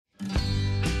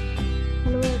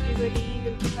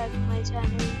back to my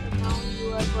channel, and now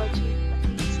you are watching a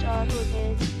 3-star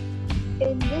hotel.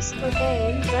 In this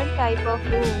hotel, one type of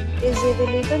room is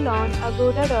available on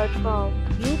agoda.com.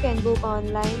 You can book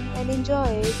online and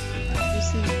enjoy it. To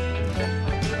see more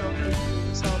of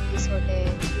reviews of this hotel,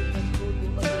 you can go to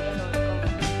agoda.com.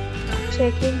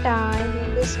 Check-in time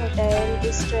in this hotel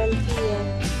is 12 p.m.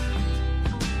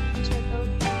 Check-out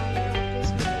time of this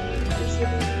hotel is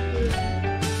 11 p.m.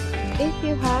 If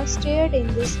you have stayed in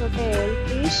this hotel,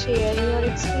 please share your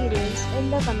experience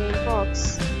in the comment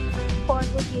box. For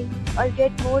booking or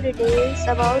get more details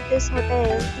about this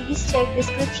hotel, please check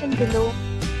description below.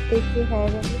 If you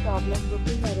have any problem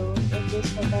booking a room in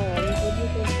this hotel, then you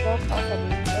can drop a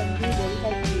comment and we will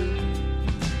help you.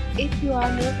 If you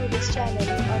are new to this channel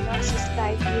or not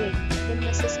subscribed yet, then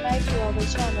must subscribe to our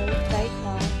channel right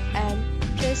now and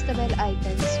press the bell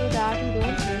icon so that you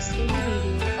don't miss any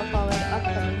video of our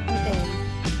upcoming hotel.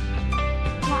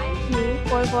 Thank you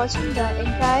for watching the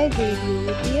entire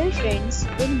video. Dear friends,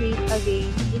 we'll meet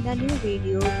again in a new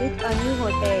video with a new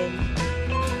hotel.